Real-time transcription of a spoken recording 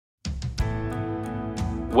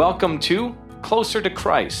Welcome to Closer to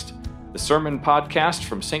Christ, the sermon podcast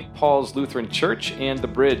from St. Paul's Lutheran Church and The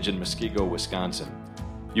Bridge in Muskego, Wisconsin.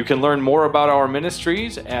 You can learn more about our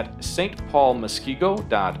ministries at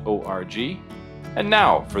stpaulmuskego.org. And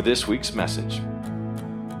now for this week's message.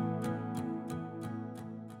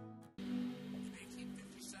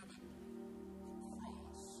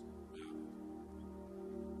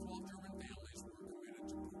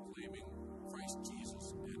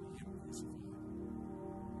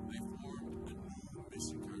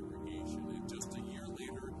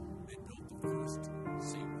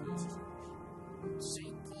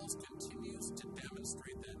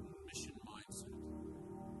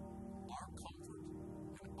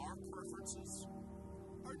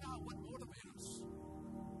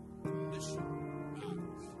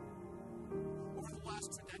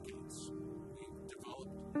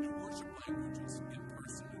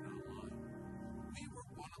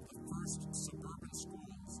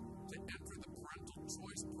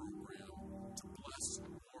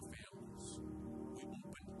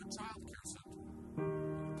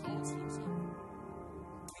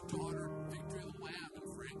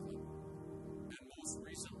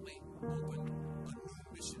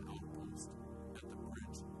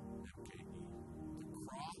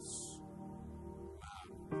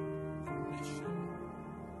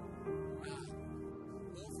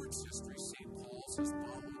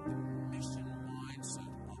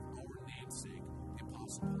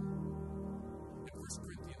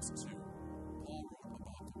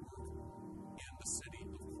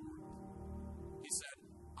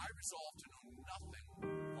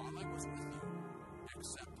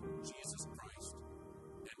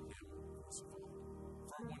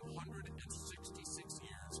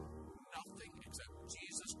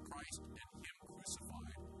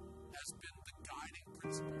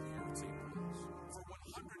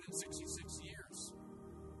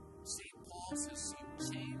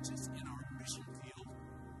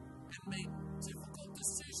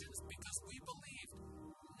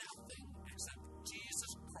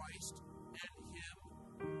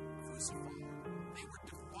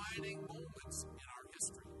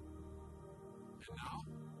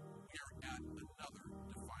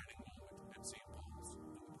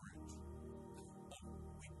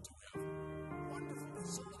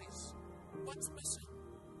 What's missing?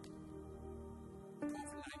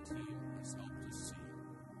 COVID-19 has helped us see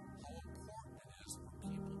how important it is for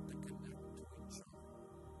people to connect to each other.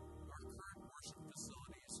 Our current worship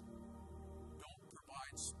facilities don't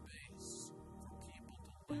provide space for people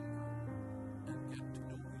to linger and get to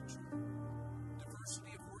know each other.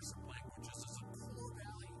 Diversity of worship languages is a core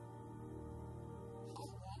value. How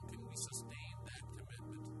long can we sustain that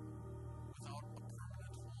commitment without a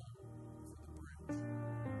permanent home for the bridge?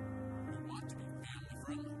 To be family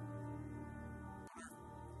friendly, but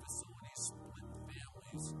our facilities split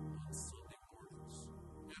families on Sunday mornings,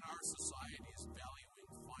 and our society is valuing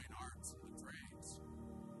fine arts and the trades.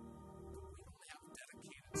 But we don't have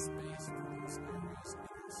dedicated space for those areas in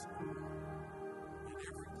our school, and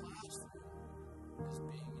every classroom is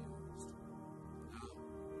being used.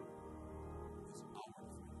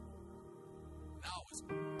 Now is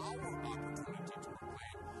our opportunity to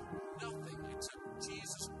proclaim nothing except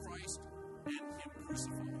Jesus Christ and Him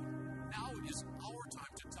crucified. Now is our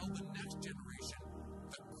time to tell the next generation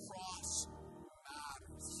the cross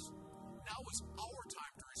matters. Now is our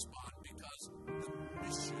time to respond because the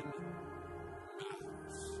mission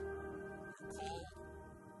matters. You're called,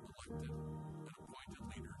 elected, and appointed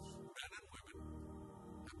leaders, men and women,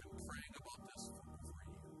 have been praying about this for over a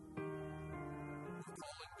year. We're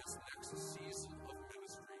calling this next season of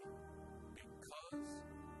ministry because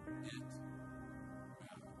it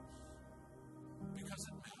Because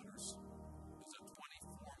It Matters is a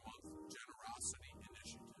 24-month generosity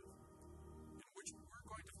initiative in which we're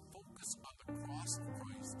going to focus on the cross of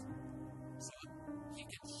Christ so that He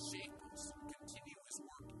can shape us and continue His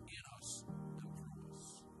work in us and through us.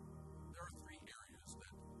 There are three areas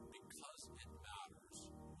that, because it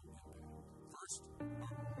matters, will impact. First,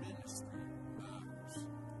 our ministry matters.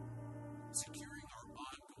 Securing our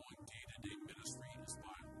ongoing day-to-day ministry is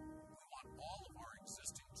vital. We want all of our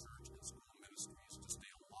existing church and school ministries to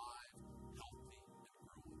stay alive, healthy, and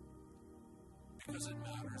growing. Because It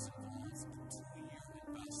Matters involves a 2-year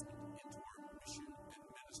investment into our mission and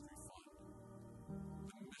ministry fund.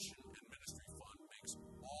 The mission and ministry fund makes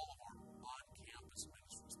all of our on-campus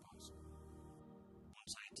ministries possible.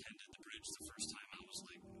 Once I attended the bridge the first time, I was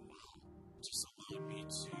like, wow, it just allowed me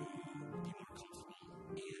to be more comfortable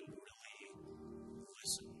and really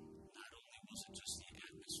listen. Not only was it just the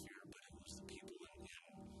atmosphere, but it was the people, and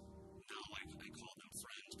now I call them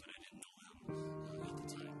friends, but I didn't know them at the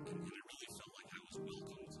time.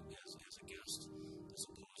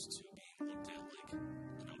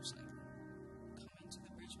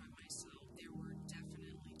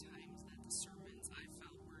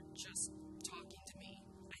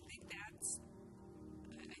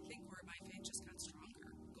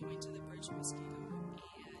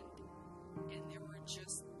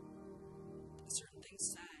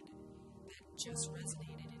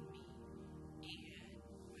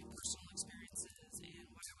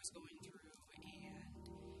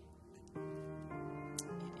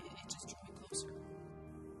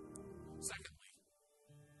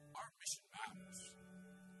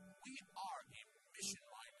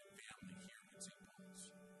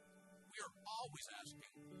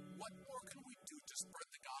 What more can we do to spread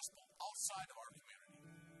the gospel outside of our community?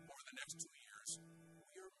 Over the next 2 years,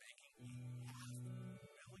 we are making a $500,000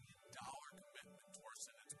 commitment to our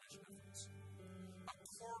Synods mission efforts. A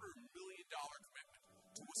 $250,000 commitment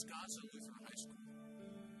to Wisconsin Lutheran High School.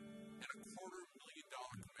 And a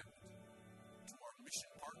 $250,000 commitment to our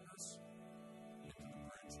mission partners and to the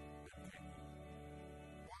Bridge MK.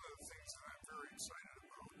 One of the things that I'm very excited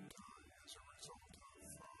about as a result of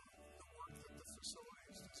the work that the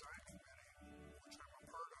Facilities Design Committee, which I'm a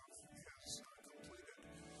part of, has completed,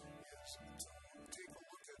 is to take a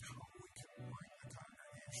look at how we can bring the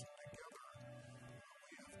congregation together.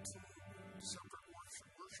 We have 2 separate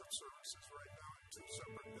worship services right now in 2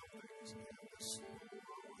 separate buildings, and this will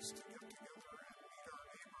allow us to get together and meet our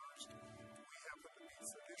neighbors. We happen to be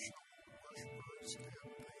traditional worshipers, and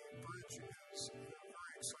the Bridge is a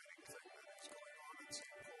very exciting thing that is going on at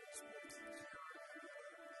St. Paul's, both here and at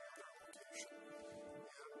the other location.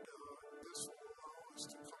 And this will allow us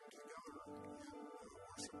to come together in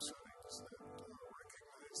worship settings that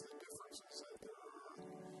recognize the differences that there are,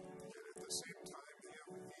 and at the same time have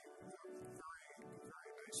a very, very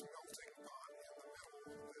nice melting pot in the middle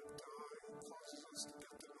that causes us to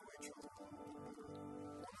get to know each other a little bit better.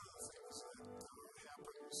 One of the things that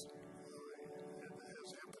happens, and has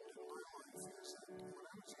happened in my life, is that when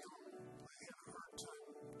I was young, I had a hard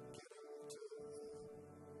time getting to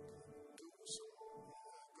do some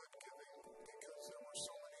good giving because there were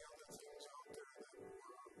so many other things out there that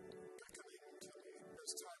were beckoning to me.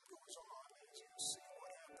 As time goes on, as you see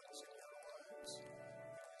what happens in your lives, and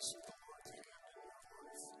you see the Lord's hand in your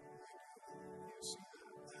life, and you see that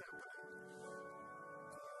happening,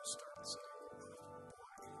 you start saying,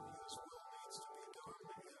 boy, His will needs to be done,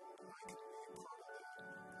 and I can be a part of that.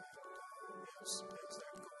 And as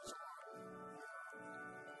that goes on,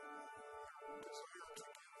 your desire to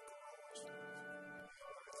give grows. And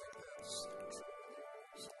I think that's true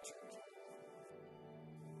in some churches.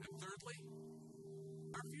 And thirdly,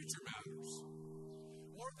 our future matters.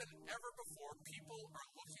 More than ever before, people are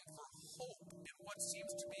looking for hope in what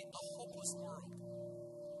seems to be a hopeless world.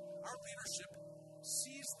 Our leadership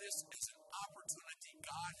sees this as an opportunity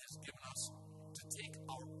God has given us to take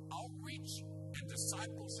our outreach and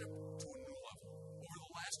discipleship to a new level. Over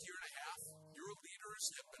the last year and a half, your leaders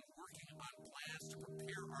have been working on plans to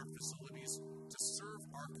prepare our facilities to serve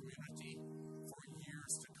our community for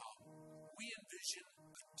years to come. We envision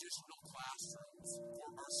additional classrooms for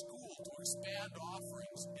our school to expand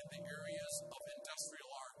offerings in the areas of industrial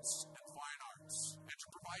arts and fine arts, and to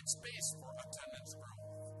provide space for attendance growth.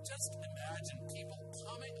 Just imagine people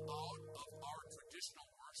coming out of our traditional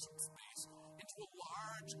worship space into a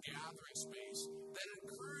large gathering space that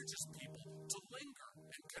encourages people to linger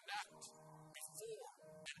and connect before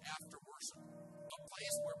and after worship. A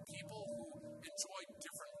place where people who enjoy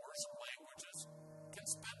different worship languages can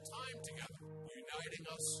spend time together, uniting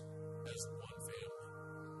us as one family.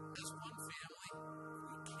 As one family,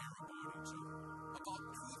 we care about each other. About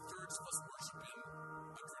 2/3 of us worship in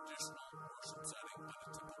a traditional worship setting on a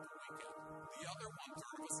typical weekend. The other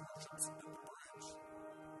 1/3 of us worships in the Bridge.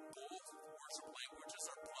 Both worship languages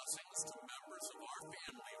are blessings to members of our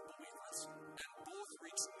family of believers, and both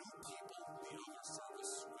reach new people the other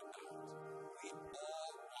service could not. We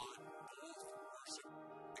all want both worship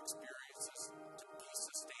experiences to be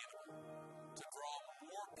sustainable, to draw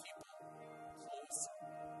more people closer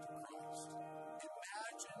to Christ.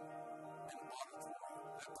 Imagine an auditorium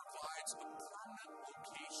that provides a permanent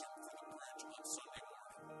location for the Bridge on Sunday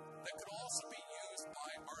morning that could also be used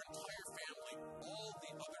by our entire family all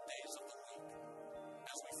the other days of the week.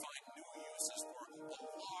 As we find new uses for a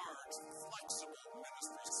large, flexible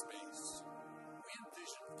ministry space, we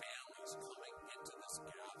envision families coming into this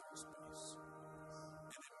gathering space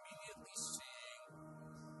and immediately seeing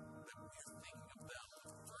that we're thinking of them.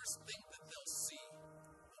 The first thing that they'll see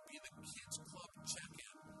will be the Kids Club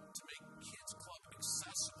check-in to make Kids Club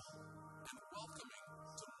accessible and welcoming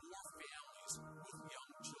to more families with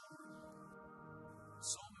young children.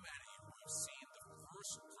 So many who have seen the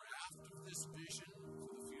first draft of this vision for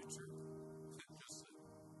the future have just said,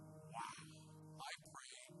 wow. I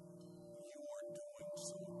pray you are doing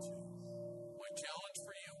so too. My challenge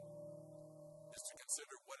for you is to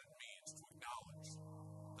consider what it means to acknowledge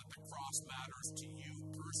that the cross matters to you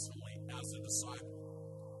personally as a disciple,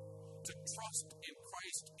 to trust in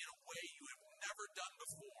Christ in a way you have never done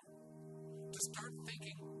before, to start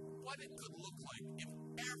thinking what it could look like if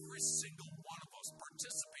every single one of us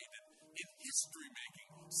participated in history-making,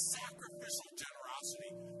 sacrificial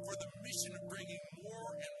generosity for the mission of bringing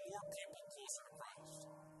more and more people closer to Christ.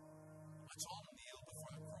 Let's all kneel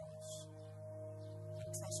before the cross and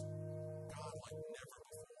trust God like never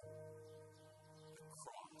before.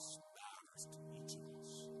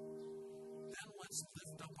 let's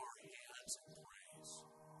lift up our hands in praise.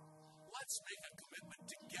 Let's make a commitment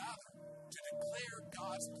together to declare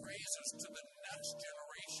God's praises to the next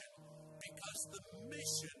generation, because the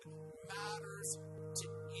mission matters to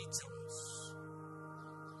each of us.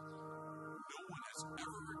 No one has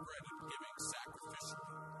ever regretted giving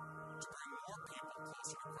sacrificially to bring more people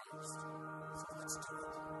closer to Christ. So let's do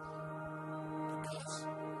it. Because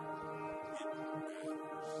it matters.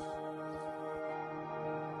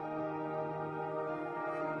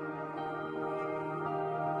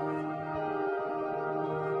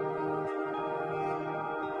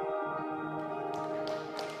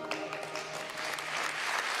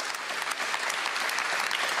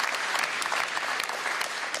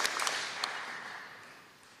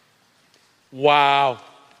 Wow.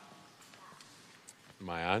 Am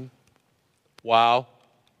I on? Wow.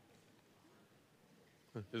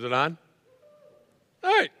 Is it on?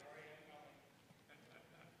 All right.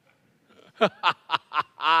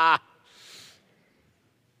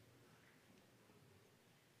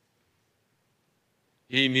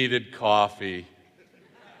 He needed coffee.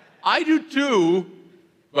 I do too,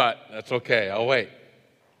 but that's okay. I'll wait.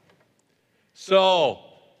 So,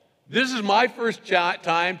 this is my first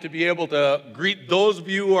time to be able to greet those of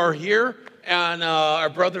you who are here and our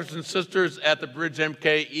brothers and sisters at the Bridge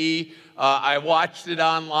MKE. I watched it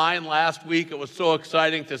online last week. It was so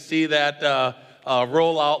exciting to see that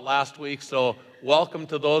rollout last week. So welcome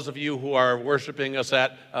to those of you who are worshiping us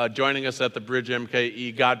joining us at the Bridge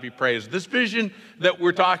MKE. God be praised. This vision that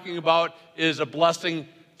we're talking about is a blessing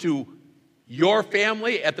to your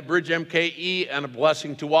family at the Bridge MKE and a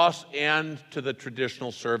blessing to us and to the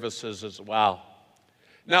traditional services as well.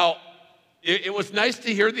 Now, it was nice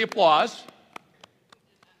to hear the applause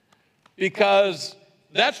because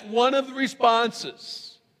that's one of the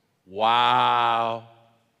responses. Wow.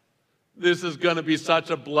 This is going to be such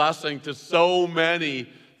a blessing to so many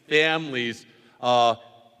families,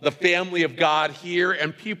 the family of God here,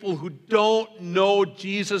 and people who don't know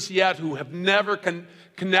Jesus yet, who have never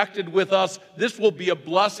connected with us. This will be a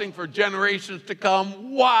blessing for generations to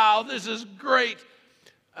come. Wow, this is great.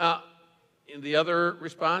 In the other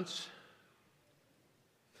response,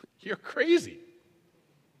 you're crazy.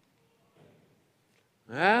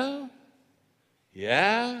 Well,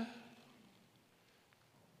 yeah.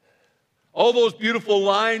 All those beautiful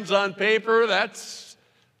lines on paper, that's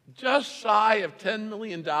just shy of $10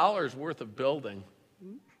 million worth of building.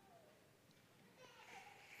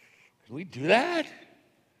 Can we do that?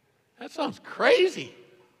 That sounds crazy.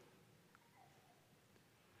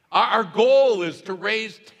 Our goal is to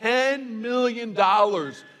raise $10 million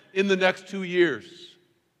in the next 2 years.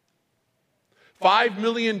 $5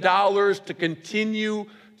 million to continue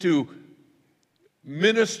to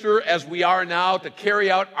minister as we are now, to carry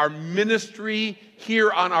out our ministry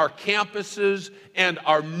here on our campuses and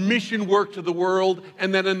our mission work to the world,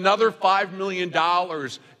 and then another $5 million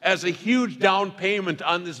as a huge down payment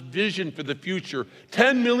on this vision for the future.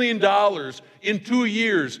 $10 million in 2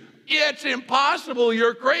 years. It's impossible.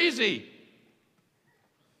 You're crazy.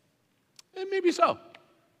 And maybe so.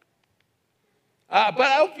 But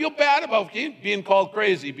I don't feel bad about being called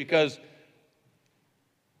crazy because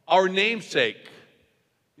our namesake,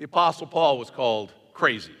 the Apostle Paul, was called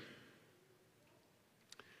crazy.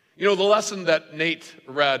 You know, the lesson that Nate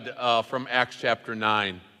read from Acts chapter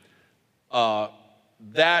 9,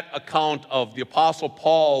 that account of the Apostle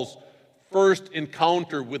Paul's first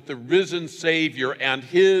encounter with the risen Savior and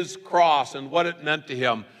his cross and what it meant to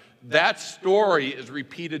him, that story is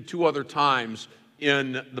repeated 2 other times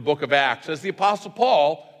in the book of Acts, as the Apostle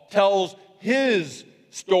Paul tells his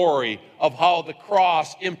story of how the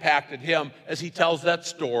cross impacted him as he tells that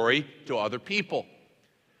story to other people.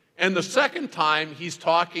 And the second time, he's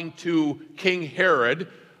talking to King Herod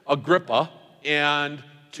Agrippa and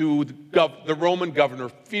to the Roman governor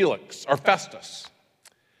Felix, or Festus.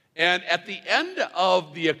 And at the end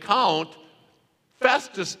of the account,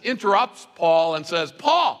 Festus interrupts Paul and says,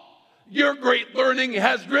 "Paul, your great learning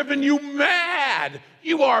has driven you mad.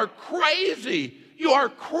 You are crazy. You are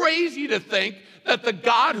crazy to think that the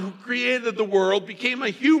God who created the world became a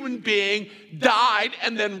human being, died,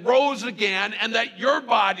 and then rose again, and that your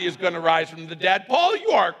body is going to rise from the dead. Paul, you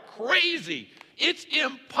are crazy. It's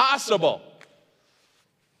impossible."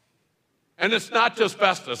 And it's not just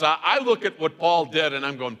Festus. I look at what Paul did, and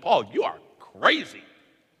I'm going, Paul, you are crazy.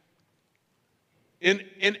 In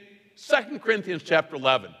 2 Corinthians chapter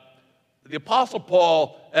 11, the Apostle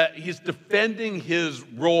Paul, he's defending his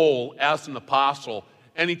role as an apostle,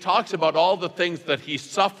 and he talks about all the things that he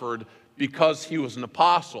suffered because he was an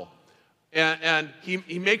apostle. And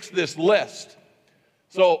he makes this list.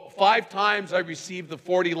 So 5 times I received the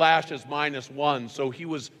 40 lashes minus 1. So he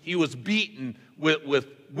was beaten with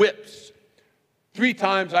whips. 3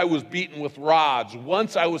 times I was beaten with rods.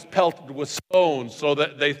 Once I was pelted with stones, so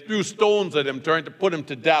that they threw stones at him, trying to put him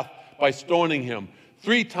to death by stoning him.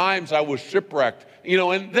 3 times I was shipwrecked.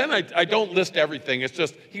 And then I don't list everything. It's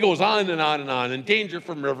just, he goes on and on and on. In danger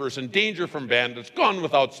from rivers, in danger from bandits, gone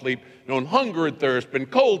without sleep, in hunger and thirst, been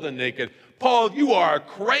cold and naked. Paul, you are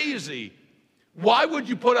crazy. Why would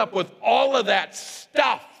you put up with all of that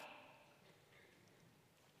stuff?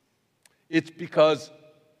 It's because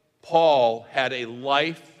Paul had a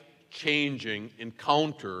life-changing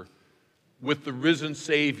encounter with the risen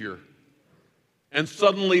Savior. And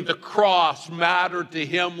suddenly the cross mattered to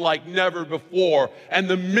him like never before. And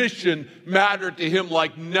the mission mattered to him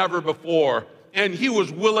like never before. And he was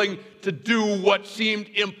willing to do what seemed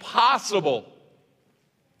impossible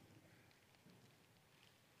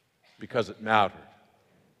because it mattered.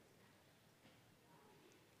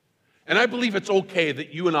 And I believe it's okay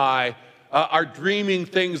that you and I are dreaming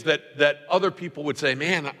things that other people would say,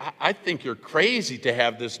 man, I think you're crazy to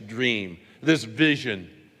have this dream, this vision.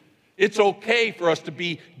 It's okay for us to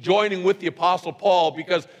be joining with the Apostle Paul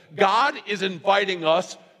because God is inviting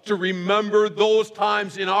us to remember those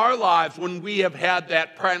times in our lives when we have had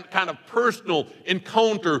that kind of personal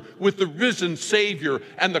encounter with the risen Savior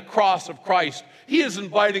and the cross of Christ. He is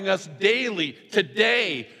inviting us daily,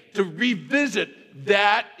 today, to revisit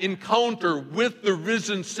that encounter with the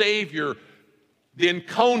risen Savior, the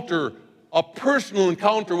encounter, a personal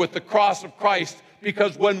encounter with the cross of Christ,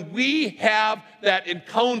 because when we have that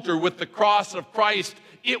encounter with the cross of Christ,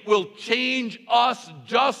 it will change us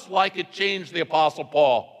just like it changed the Apostle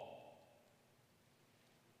Paul.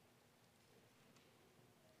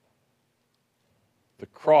 The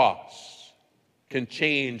cross can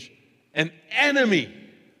change an enemy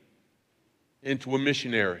into a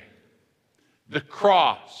missionary. The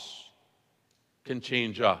cross can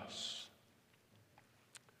change us.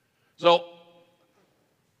 So,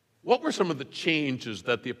 what were some of the changes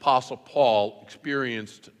that the Apostle Paul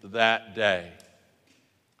experienced that day?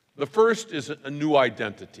 The first is a new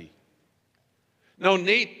identity. Now,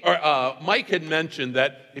 Mike had mentioned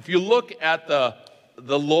that if you look at the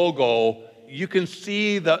logo, you can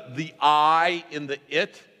see the I in the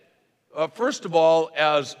it. First of all,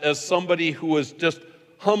 as somebody who was just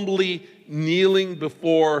humbly kneeling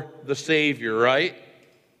before the Savior, right?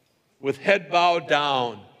 With head bowed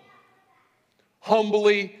down,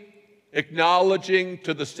 humbly acknowledging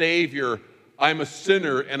to the Savior, I'm a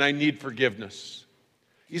sinner and I need forgiveness.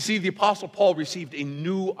 You see, the Apostle Paul received a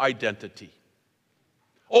new identity.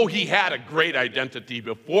 Oh, he had a great identity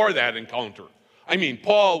before that encounter. I mean,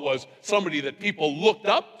 Paul was somebody that people looked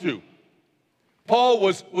up to. Paul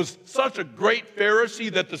was such a great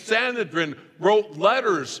Pharisee that the Sanhedrin wrote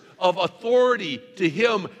letters of authority to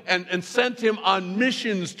him and sent him on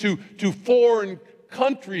missions to foreign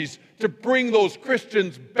countries to bring those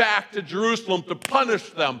Christians back to Jerusalem to punish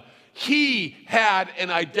them. He had an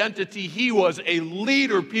identity. He was a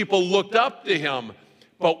leader. People looked up to him.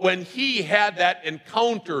 But when he had that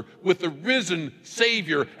encounter with the risen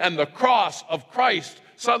Savior and the cross of Christ,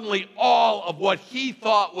 suddenly all of what he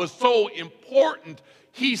thought was so important,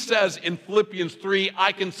 he says in Philippians 3,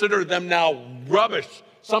 I consider them now rubbish,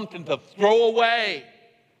 something to throw away.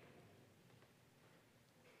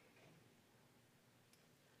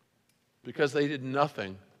 Because they did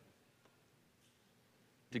nothing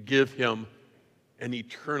to give him an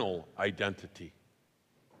eternal identity.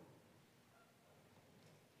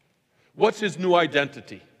 What's his new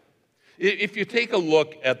identity? If you take a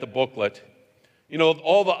look at the booklet,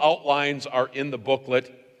 all the outlines are in the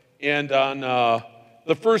booklet, and on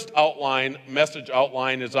the first outline, message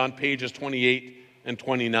outline, is on pages 28 and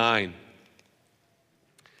 29.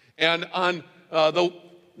 And on the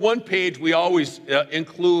one page, we always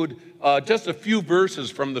include just a few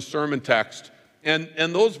verses from the sermon text.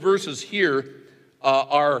 And those verses here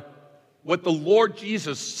are what the Lord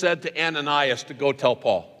Jesus said to Ananias to go tell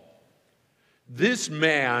Paul. This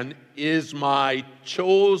man is my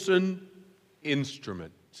chosen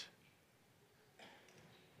instrument.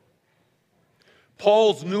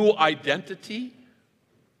 Paul's new identity,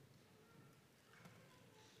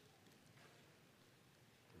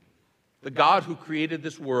 the God who created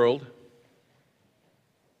this world,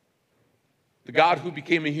 the God who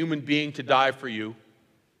became a human being to die for you,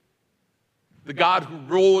 the God who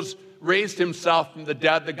raised himself from the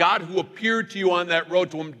dead, the God who appeared to you on that road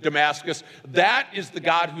to Damascus, that is the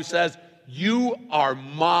God who says, you are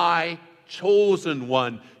my chosen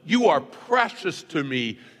one. You are precious to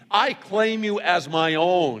me. I claim you as my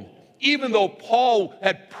own. Even though Paul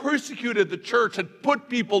had persecuted the church, had put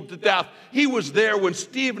people to death, he was there when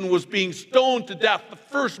Stephen was being stoned to death, the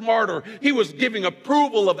first martyr. He was giving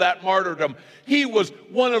approval of that martyrdom. He was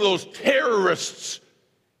one of those terrorists.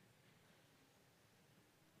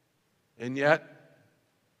 And yet,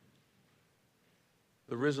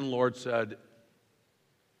 the risen Lord said,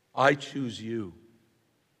 I choose you.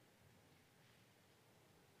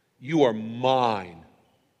 You are mine.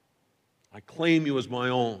 I claim you as my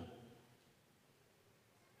own.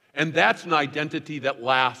 And that's an identity that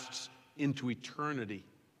lasts into eternity.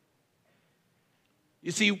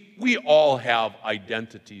 You see, we all have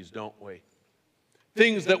identities, don't we?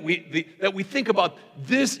 Things that we think about.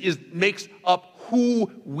 This makes up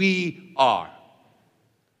who we are.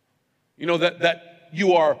 You know, that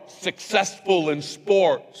you are successful in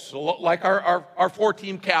sports, like our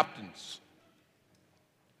 4-team captains.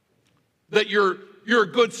 That you're a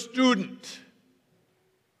good student,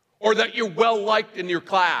 or that you're well-liked in your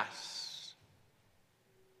class,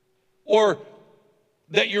 or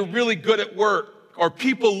that you're really good at work, or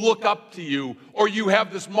people look up to you, or you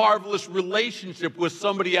have this marvelous relationship with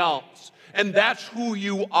somebody else, and that's who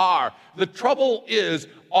you are. The trouble is,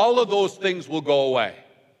 all of those things will go away.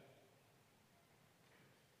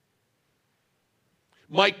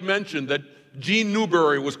 Mike mentioned that Jean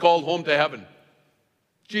Newberry was called home to heaven.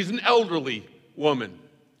 She's an elderly woman.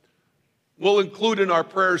 We'll include in our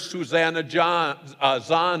prayers Susanna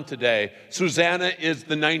Zahn today. Susanna is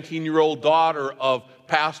the 19-year-old daughter of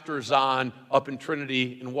Pastor Zahn up in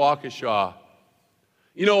Trinity in Waukesha.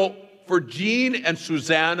 You know, for Jean and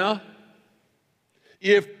Susanna,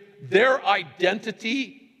 if their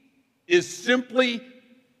identity is simply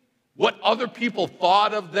what other people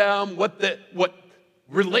thought of them, what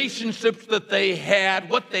relationships that they had,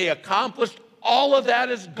 what they accomplished, all of that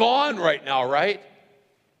is gone right now, right?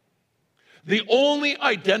 The only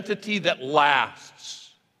identity that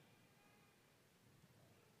lasts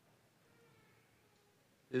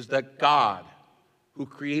is that God, who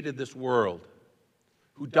created this world,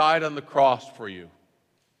 who died on the cross for you,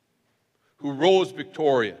 who rose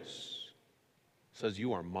victorious, says,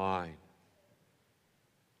 you are mine.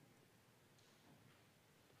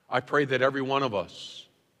 I pray that every one of us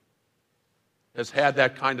has had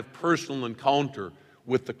that kind of personal encounter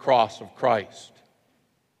with the cross of Christ.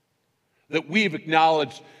 That we've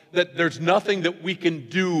acknowledged that there's nothing that we can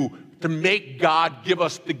do to make God give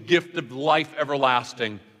us the gift of life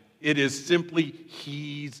everlasting. It is simply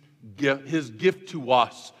His gift to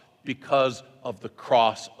us because of the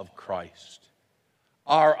cross of Christ.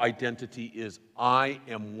 Our identity is, I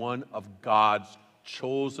am one of God's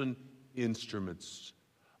chosen instruments,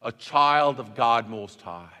 a child of God Most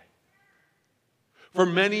High. For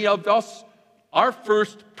many of us, our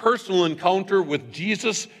first personal encounter with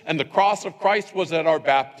Jesus and the cross of Christ was at our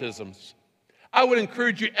baptisms. I would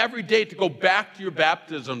encourage you every day to go back to your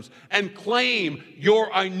baptisms and claim your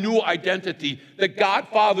new identity, that God,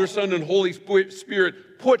 Father, Son, and Holy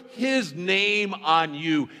Spirit put His name on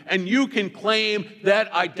you, and you can claim that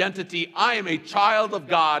identity. I am a child of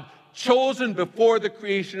God, chosen before the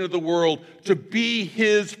creation of the world to be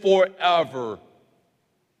His forever.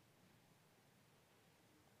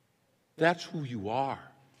 That's who you are.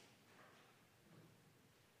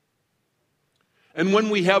 And when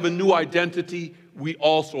we have a new identity, we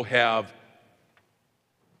also have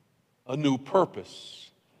a new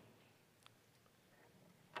purpose.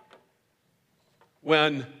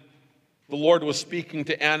 When the Lord was speaking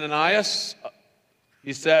to Ananias,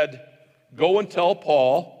 He said, go and tell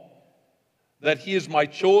Paul that he is my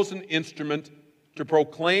chosen instrument to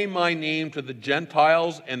proclaim my name to the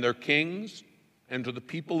Gentiles and their kings, and to the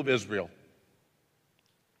people of Israel.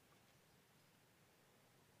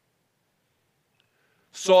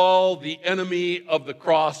 Saul, the enemy of the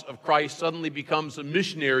cross of Christ, suddenly becomes a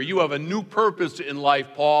missionary. You have a new purpose in life,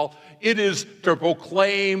 Paul. It is to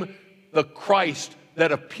proclaim the Christ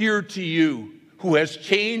that appeared to you, who has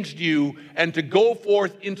changed you, and to go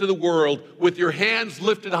forth into the world with your hands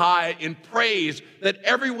lifted high in praise, that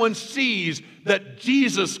everyone sees that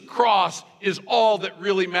Jesus' cross is all that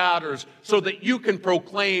really matters, so that you can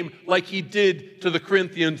proclaim, like he did to the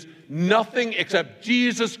Corinthians, nothing except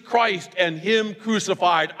Jesus Christ and Him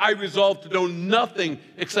crucified. I resolve to know nothing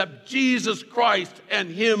except Jesus Christ and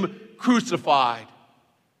Him crucified.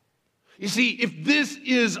 You see, if this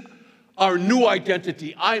is our new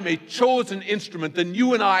identity, I'm a chosen instrument, then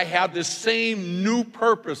you and I have this same new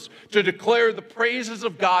purpose to declare the praises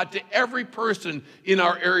of God to every person in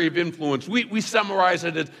our area of influence. We summarize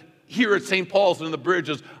it as, here at St. Paul's in the Bridge,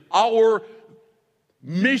 as our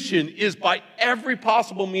mission is by every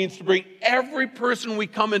possible means to bring every person we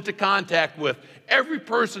come into contact with, every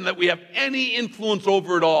person that we have any influence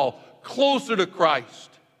over at all, closer to Christ.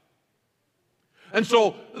 And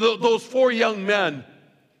so those 4 young men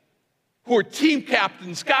who are team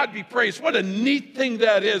captains, God be praised. What a neat thing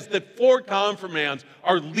that is that 4 confirmands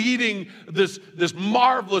are leading this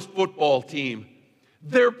marvelous football team.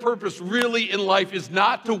 Their purpose really in life is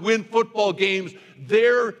not to win football games.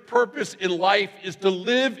 Their purpose in life is to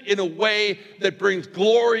live in a way that brings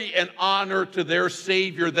glory and honor to their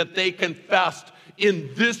Savior that they confessed in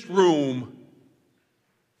this room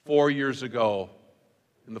 4 years ago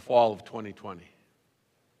in the fall of 2020.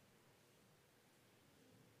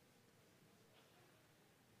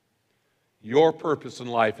 Your purpose in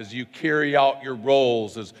life as you carry out your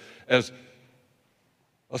roles as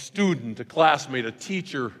a student, a classmate, a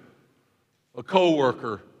teacher, a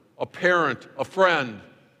coworker, a parent, a friend,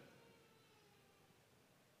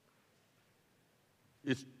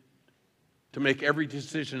 is to make every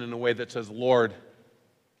decision in a way that says, Lord,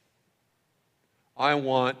 I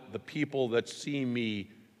want the people that see me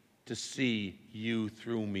to see you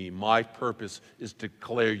through me. My purpose is to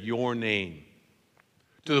declare your name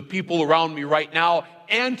to the people around me right now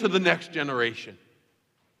and to the next generation.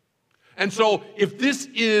 And so if this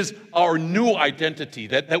is our new identity,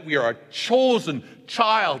 that we are a chosen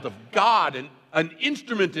child of God and an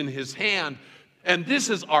instrument in his hand, and this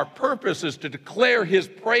is our purpose, is to declare his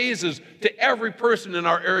praises to every person in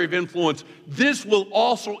our area of influence, this will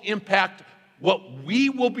also impact what we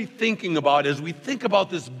will be thinking about as we think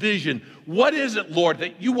about this vision. What is it, Lord,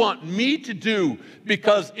 that you want me to do?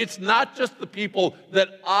 Because it's not just the people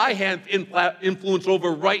that I have influence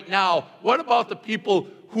over right now. What about the people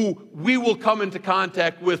who we will come into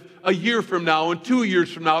contact with a year from now and 2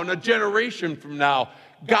 years from now and a generation from now?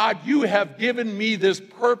 God, you have given me this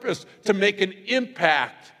purpose to make an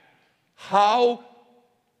impact. How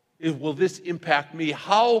will this impact me?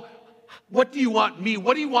 What do you want me?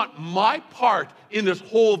 What do you want my part in this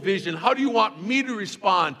whole vision? How do you want me to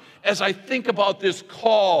respond as I think about this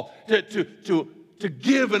call to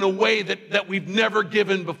give in a way that we've never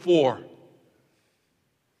given before?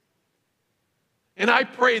 And I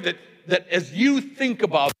pray that as you think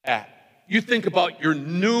about that, you think about your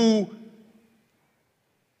new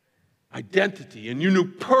identity and your new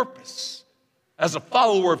purpose as a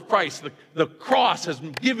follower of Christ. The cross has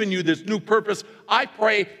given you this new purpose. I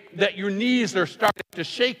pray that your knees are starting to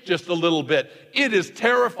shake just a little bit. It is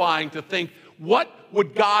terrifying to think, what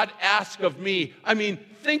would God ask of me? I mean,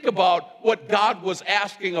 think about what God was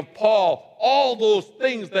asking of Paul, all those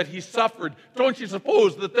things that he suffered. Don't you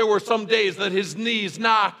suppose that there were some days that his knees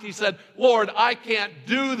knocked? He said, Lord, I can't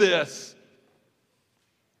do this.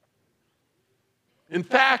 In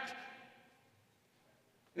fact,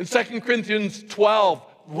 in 2 Corinthians 12,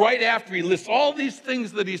 right after he lists all these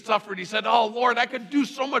things that he suffered, he said, oh, Lord, I could do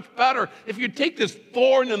so much better if you take this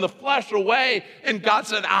thorn in the flesh away. And God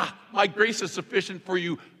said, my grace is sufficient for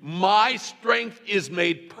you. My strength is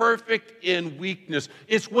made perfect in weakness.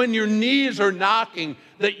 It's when your knees are knocking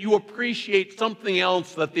that you appreciate something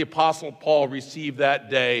else that the Apostle Paul received that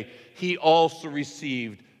day. He also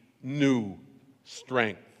received new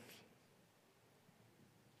strength.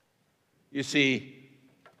 You see,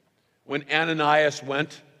 when Ananias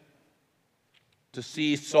went to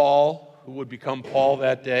see Saul, who would become Paul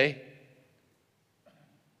that day,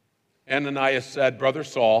 Ananias said, Brother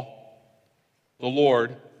Saul, the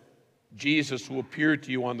Lord, Jesus, who appeared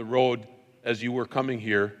to you on the road as you were coming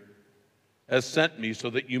here, has sent me so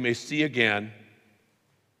that you may see again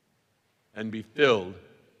and be filled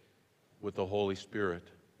with the Holy Spirit.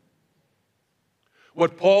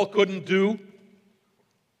 What Paul couldn't do,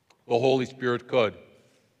 the Holy Spirit could.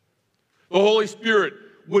 The Holy Spirit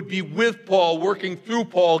would be with Paul, working through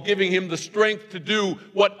Paul, giving him the strength to do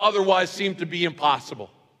what otherwise seemed to be impossible.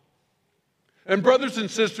 And brothers and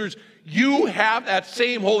sisters, you have that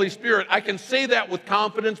same Holy Spirit. I can say that with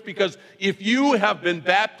confidence because if you have been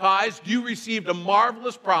baptized, you received a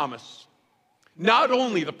marvelous promise. Not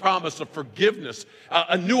only the promise of forgiveness,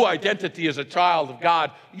 a new identity as a child of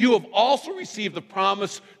God, you have also received the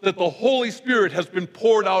promise that the Holy Spirit has been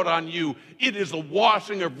poured out on you. It is a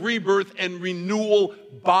washing of rebirth and renewal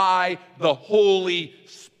by the Holy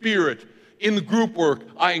Spirit. In the group work,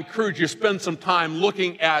 I encourage you to spend some time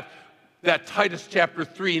looking at that Titus chapter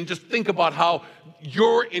 3 and just think about how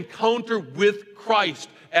your encounter with Christ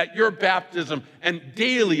at your baptism and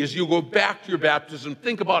daily as you go back to your baptism,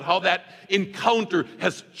 think about how that encounter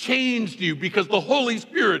has changed you because the Holy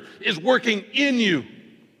Spirit is working in you.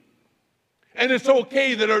 And it's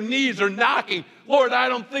okay that our knees are knocking. Lord, I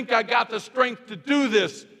don't think I got the strength to do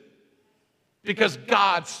this. Because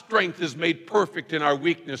God's strength is made perfect in our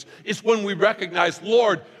weakness. It's when we recognize,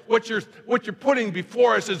 Lord, what you're putting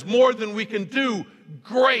before us is more than we can do.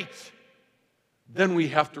 Great. Then we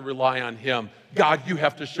have to rely on Him. God, you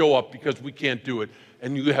have to show up because we can't do it.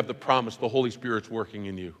 And you have the promise the Holy Spirit's working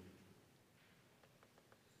in you.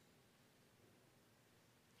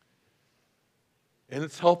 And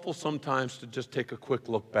it's helpful sometimes to just take a quick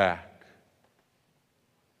look back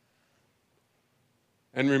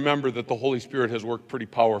and remember that the Holy Spirit has worked pretty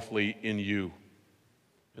powerfully in you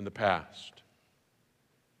in the past.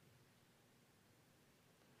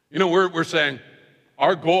 You know, we're saying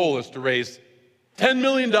our goal is to raise $10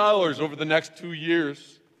 million over the next 2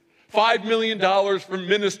 years, $5 million for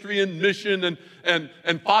ministry and mission, and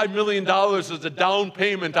 $5 million as a down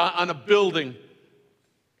payment on a building.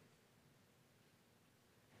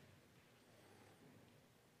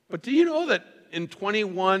 But do you know that in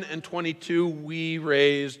 21 and 22, we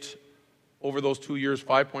raised, over those 2 years,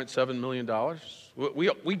 $5.7 million?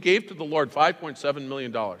 We gave to the Lord $5.7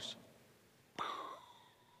 million.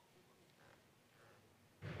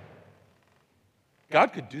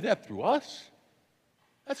 God could do that through us?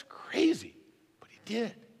 That's crazy, but He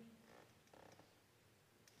did.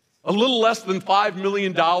 A little less than $5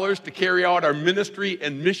 million to carry out our ministry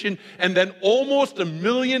and mission, and then almost $1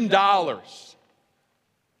 million.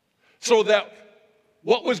 So that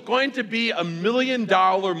what was going to be $1 million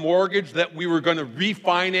mortgage that we were going to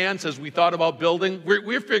refinance as we thought about building,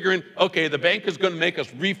 we're figuring, okay, the bank is going to make us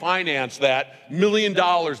refinance that $1 million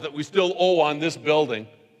that we still owe on this building.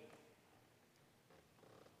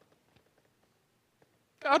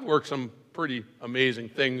 God worked some pretty amazing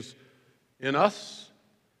things in us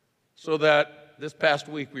so that this past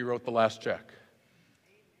week we wrote the last check.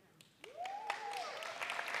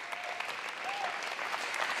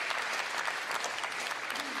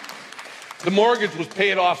 The mortgage was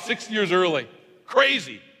paid off 6 years early.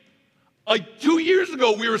 Crazy. Like 2 years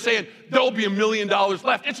ago, we were saying there'll be $1 million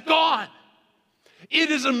left. It's gone. It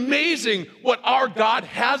is amazing what our God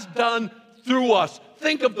has done through us.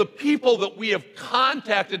 Think of the people that we have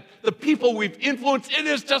contacted, the people we've influenced. It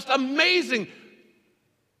is just amazing.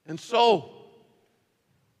 And so,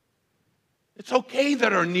 it's okay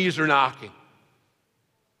that our knees are knocking.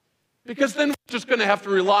 Because then we're just going to have to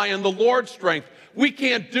rely on the Lord's strength. We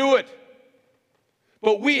can't do it.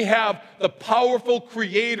 But we have the powerful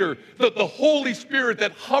Creator, the Holy Spirit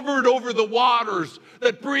that hovered over the waters,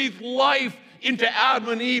 that breathed life into Adam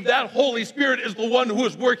and Eve. That Holy Spirit is the one who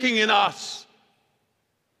is working in us.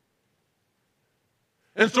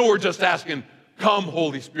 And so we're just asking, come,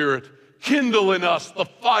 Holy Spirit, kindle in us the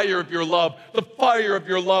fire of your love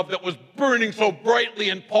that was burning so brightly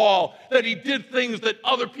in Paul, that he did things that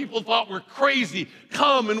other people thought were crazy.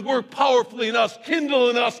 Come and work powerfully in us.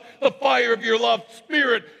 Kindle in us the fire of your love.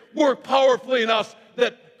 Spirit, work powerfully in us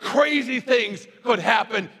that crazy things could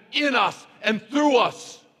happen in us and through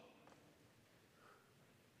us.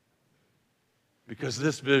 Because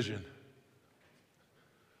this vision,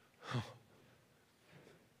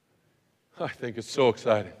 I think it's so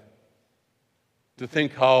exciting to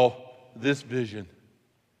think how this vision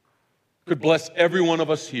could bless every one of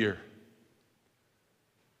us here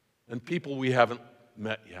and people we haven't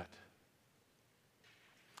met yet.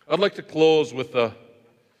 I'd like to close with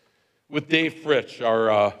Dave Fritsch,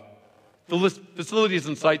 our Facilities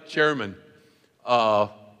and Site Chairman,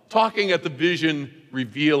 talking at the Vision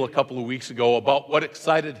Reveal a couple of weeks ago about what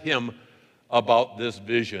excited him about this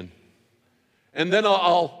vision. And then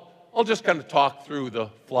I'll just kind of talk through the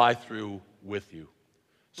fly-through with you.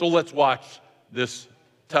 So let's watch this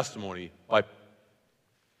testimony by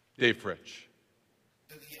Dave Fritsch.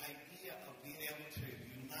 The idea of being able to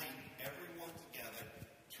unite everyone together,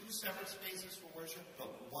 two separate spaces for worship, but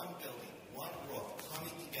one building, one roof,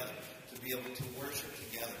 coming together to be able to worship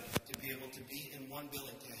together, to be able to be in one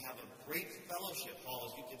building, to have a great fellowship hall,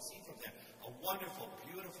 as you can see from there, a wonderful,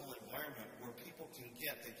 beautiful environment where people can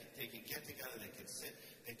get together, they can sit,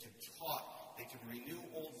 they can talk, they can renew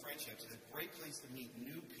old friendships. It's a great place to meet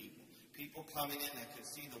new people. People coming in that can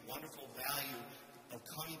see the wonderful value of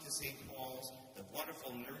coming to St. Paul's, the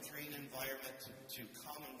wonderful nurturing environment to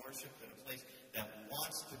come and worship in a place that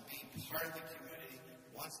wants to be part of the community,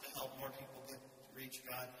 wants to help more people reach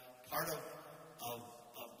God, part of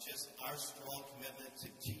just our strong commitment to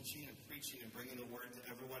teaching and preaching and bringing the word to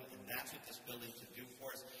everyone, and that's what this building can do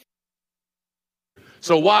for us.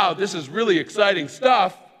 So, wow, this is really exciting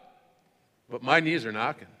stuff, but my knees are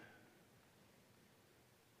knocking.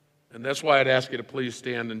 And that's why I'd ask you to please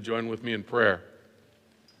stand and join with me in prayer.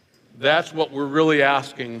 That's what we're really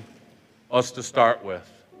asking us to start with.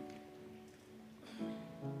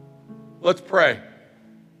 Let's pray.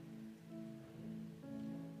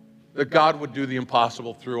 that God would do the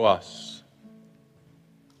impossible through us,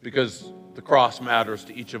 because the cross matters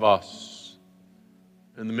to each of us,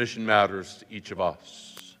 and the mission matters to each of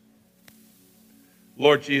us.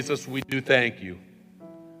 Lord Jesus, we do thank you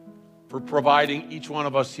for providing each one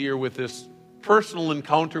of us here with this personal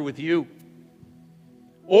encounter with you.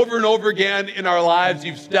 Over and over again in our lives,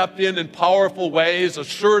 you've stepped in powerful ways,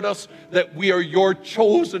 assured us that we are your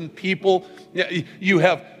chosen people. You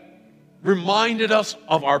have reminded us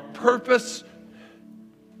of our purpose.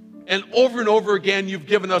 And over again, you've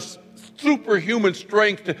given us superhuman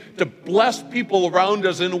strength to bless people around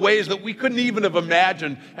us in ways that we couldn't even have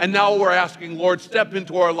imagined. And now we're asking, Lord, step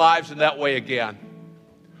into our lives in that way again.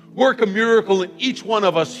 Work a miracle in each one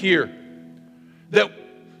of us here, that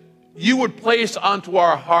you would place onto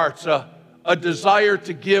our hearts a desire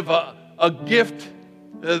to give a gift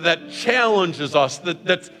that challenges us,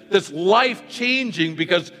 that's life-changing,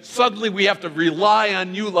 because suddenly we have to rely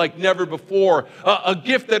on you like never before. A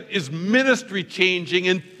gift that is ministry-changing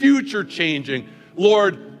and future-changing.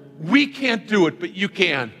 Lord, we can't do it, but you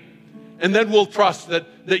can. And then we'll trust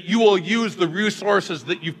that you will use the resources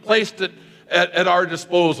that you've placed at our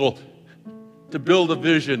disposal to build a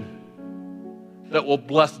vision that will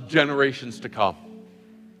bless generations to come.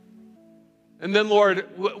 And then, Lord,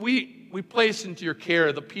 we place into your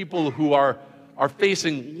care the people who are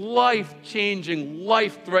facing life-changing,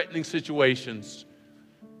 life-threatening situations.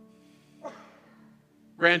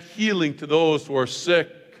 Grant healing to those who are sick.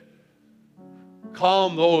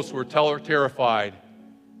 Calm those who are terrified.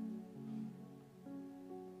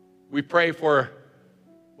 We pray for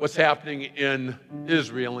what's happening in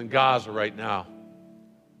Israel and Gaza right now.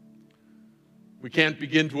 We can't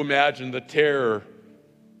begin to imagine the terror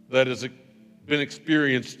that has been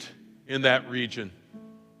experienced in that region,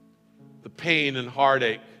 the pain and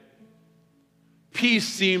heartache. Peace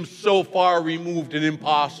seems so far removed and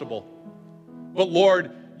impossible. But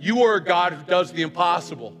Lord, you are a God who does the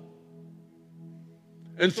impossible.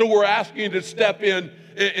 And so we're asking you to step in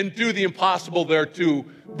and do the impossible there too.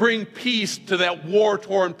 Bring peace to that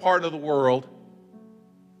war-torn part of the world.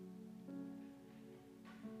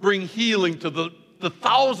 Bring healing to the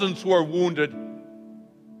thousands who are wounded.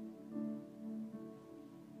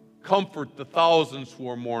 Comfort the thousands who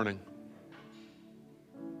are mourning.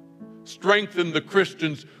 Strengthen the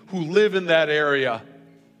Christians who live in that area,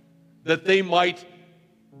 that they might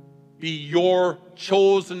be your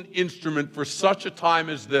chosen instrument for such a time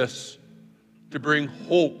as this, to bring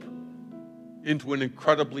hope into an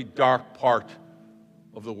incredibly dark part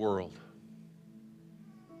of the world.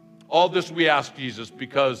 All this we ask, Jesus,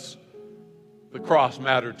 because the cross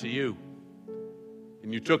mattered to you.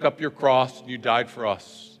 And you took up your cross and you died for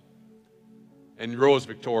us. And you rose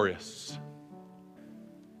victorious.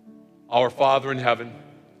 Our Father in heaven,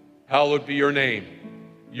 hallowed be your name.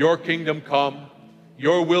 Your kingdom come,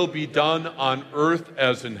 your will be done on earth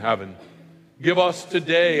as in heaven. Give us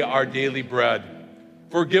today our daily bread.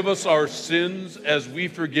 Forgive us our sins as we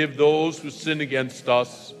forgive those who sin against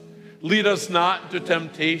us. Lead us not into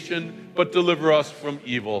temptation, but deliver us from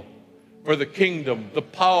evil. For the kingdom, the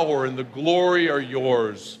power, and the glory are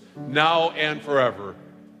yours, now and forever.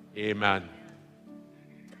 Amen.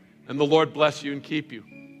 And the Lord bless you and keep you.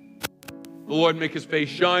 The Lord make his face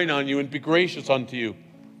shine on you and be gracious unto you.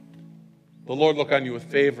 The Lord look on you with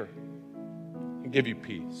favor and give you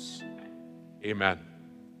peace. Amen.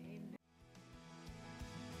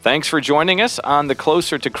 Thanks for joining us on the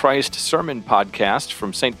Closer to Christ Sermon Podcast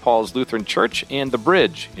from St. Paul's Lutheran Church and The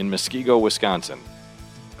Bridge in Muskego, Wisconsin.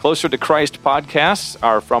 Closer to Christ podcasts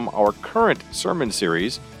are from our current sermon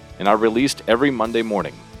series and are released every Monday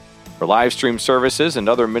morning. For live stream services and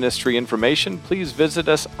other ministry information, please visit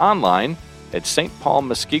us online at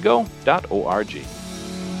stpaulmuskego.org.